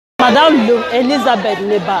Madame Elizabeth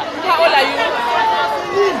Leba. How old are you?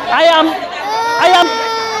 I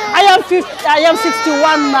am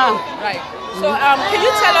 61 now. Right. So can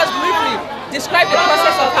you tell us briefly, describe the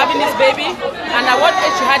process of having this baby and at what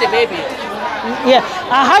age you had the baby? Yeah,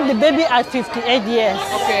 I had the baby at 58 years.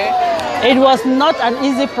 Okay. It was not an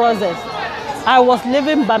easy process. I was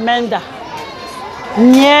living Bamenda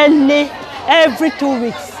nearly every 2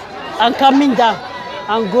 weeks and coming down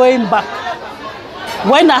and going back.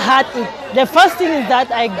 When I had it, the first thing is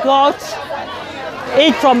that I got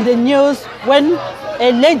it from the news when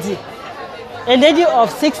a lady of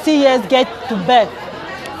 60 years get to bed.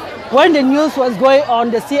 When the news was going on,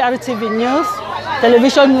 the CRTV news,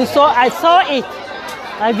 television news, so I saw it.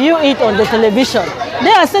 I view it on the television.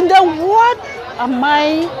 Then I said, then what am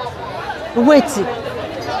I waiting?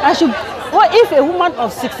 I should, what if a woman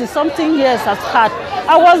of 60-something years has had?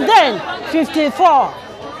 I was then 54.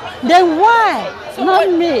 Then why? So not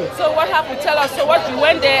me. So what happened? Tell us. So what you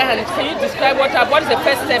went there and can you describe what happened? What is the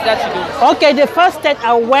first step that you do? Okay, the first step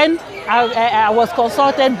I went, I was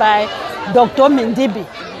consulted by Dr. Mindibi.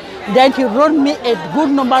 Then he wrote me a good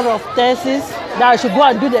number of tests that I should go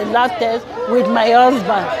and do the lab test with my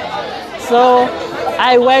husband. So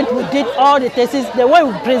I went, we did all the tests. The way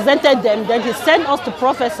we presented them, then he sent us to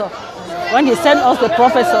professor. When he sent us the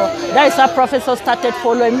professor, that is how professor started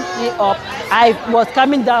following me up. I was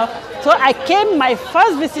coming down. So I came, my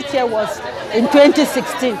first visit here was in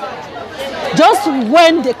 2016, just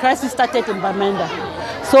when the crisis started in Bamenda.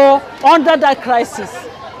 So under that crisis,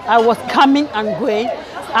 I was coming and going.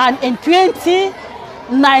 And in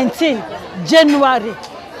 2019, January,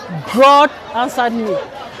 God answered me.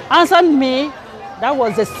 That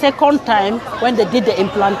was the second time when they did the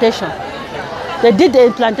implantation. They did the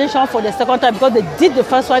implantation for the second time because they did the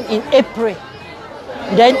first one in April.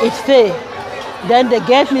 Then it failed. Then they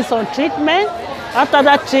gave me some treatment. After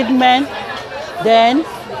that treatment, then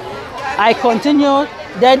I continued.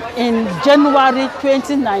 Then in January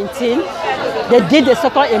 2019, they did the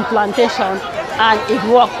second implantation and it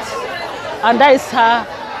worked. And that is how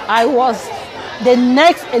I was the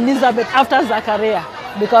next Elizabeth after Zachariah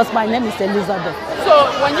because my name is Elizabeth. So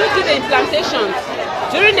when you did the implantation,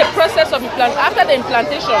 during the process of after the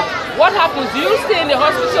implantation, what happens? Do you stay in the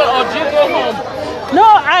hospital or do you go home?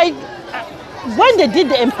 No, when they did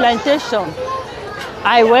the implantation,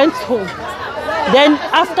 I went home. Then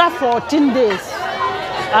after 14 days,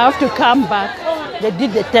 I have to come back. They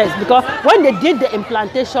did the test because when they did the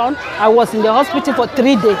implantation, I was in the hospital for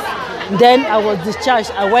 3 days. Then I was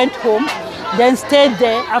discharged. I went home, then stayed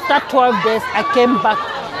there. After 12 days, I came back.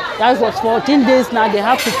 That was 14 days now. They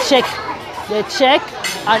have to check. They check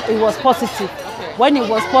and it was positive. When it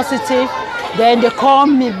was positive, then they called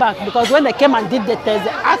me back because when they came and did the test,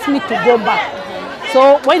 they asked me to go back.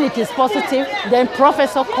 So when it is positive, then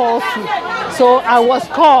professor calls me. So I was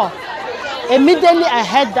called. Immediately I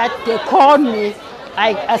heard that they called me,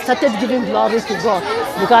 I started giving glory to God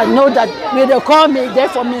because I know that when they call me,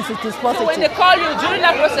 therefore means it is positive. So when they call you during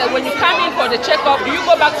that process, when you come in for the checkup, do you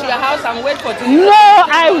go back to your house and wait for this? No,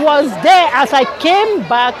 I was there. As I came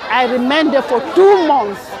back, I remained there for 2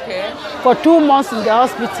 months. Okay. For 2 months in the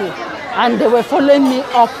hospital, and they were following me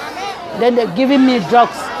up. Then they're giving me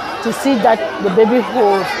drugs to see that the baby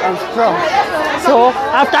holds and strong. So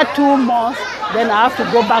after 2 months, then I have to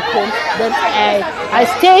go back home. Then I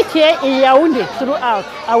stayed here in Yaoundé throughout.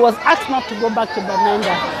 I was asked not to go back to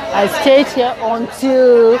Bamenda. I stayed here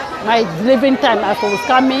until my living time. I was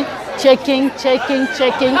coming, checking.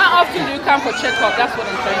 How often do you come for checkup? That's what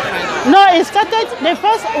I'm trying to find out. No, it started, the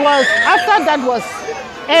first was, after that was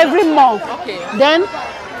every month. Okay. Then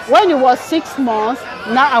when it was 6 months,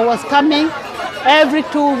 now I was coming every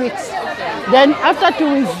 2 weeks. Then after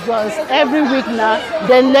 2 weeks was every week now.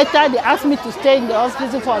 Then later they asked me to stay in the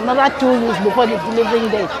hospital for another 2 weeks before the delivering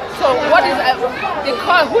date. So what is the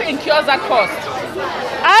cost? Who incurs that cost?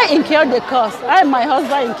 I incurred the cost. I and my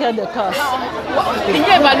husband incurred the cost. Can you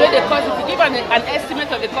evaluate the cost? If you give an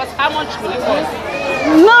estimate of the cost, how much will it cost?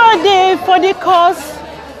 No, for the cost,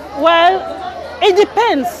 well, it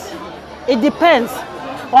depends. It depends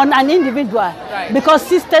on an individual, right, because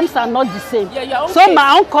systems are not the same. Yeah, so case,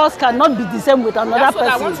 my own cost cannot be the same with another person. That's what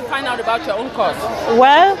I want to find out about your own cost.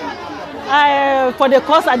 Well, for the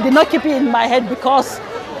cost, I did not keep it in my head because...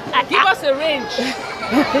 Give us a range.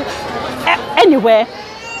 Anyway,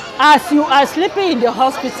 as you are sleeping in the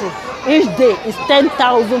hospital, each day is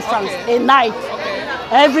 10,000 francs a night. Okay.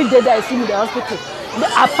 Every day that I sleep in the hospital,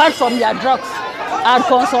 apart from your drugs and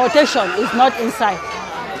consultation is not inside.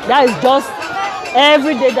 That is just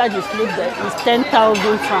every day that you sleep there is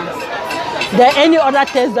 10,000 francs. Then any other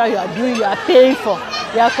test that you are doing, you are paying for.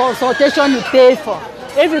 Your consultation you pay for.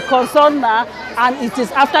 If you consult now and it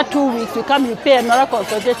is after 2 weeks, you come, you pay another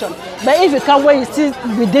consultation. But if you come when you see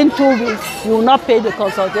within 2 weeks, you will not pay the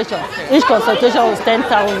consultation. Each consultation was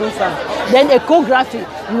 10,000 francs. Then echography,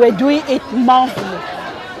 you were doing it monthly.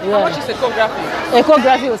 How much is echography?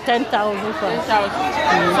 Echography was 10,000 francs. 10,000.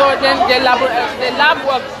 So then the lab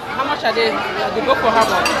work, how much are they go for how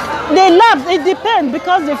much? The labs, it depends,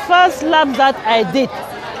 because the first lab that I did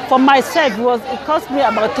for myself it cost me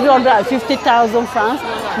about 350,000 francs.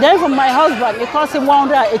 Then for my husband, it cost him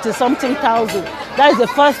 180 something thousand. That is the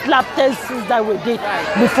first lab test that we did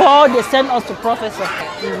before they sent us to professor.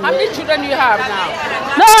 How many children do you have now?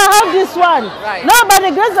 No, I have this one. Right. No, by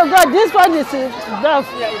the grace of God, this one is enough.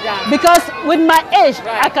 Because with my age,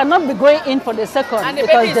 I cannot be going in for the second. And the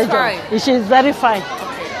because baby is fine? She is very fine.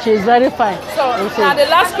 She is very fine. So now the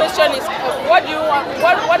last question is, what do you want?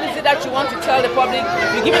 What is it that you want to tell the public?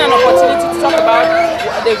 You're given an opportunity to talk about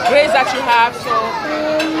the grace that you have. So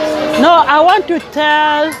no, I want to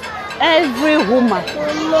tell every woman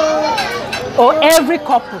or every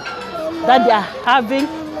couple that they are having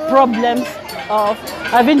problems of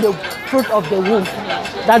having the fruit of the womb,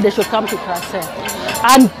 that they should come to Krasser.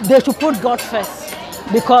 And they should put God first.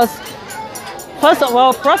 Because first of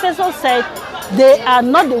all, Professor said they are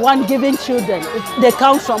not the one giving children. They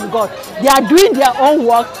come from God. They are doing their own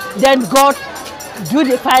work, then God do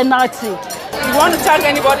the final thing. You want to thank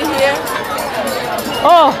anybody here?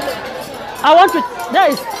 Oh, I want to,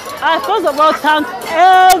 I first of all thank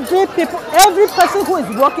every person who is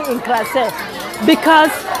working in Krasser,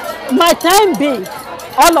 because my time being,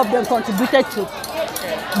 all of them contributed to.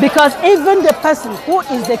 Because even the person who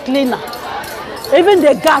is the cleaner, even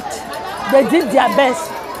the guard, they did their best.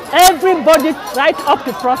 Everybody right up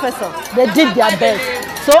to professor, they did their best.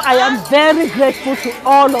 So I am very grateful to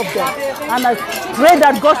all of them. And I pray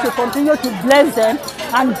that God should continue to bless them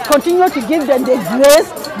and continue to give them the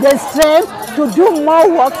grace, the strength to do more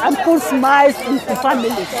work and put smiles into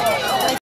families.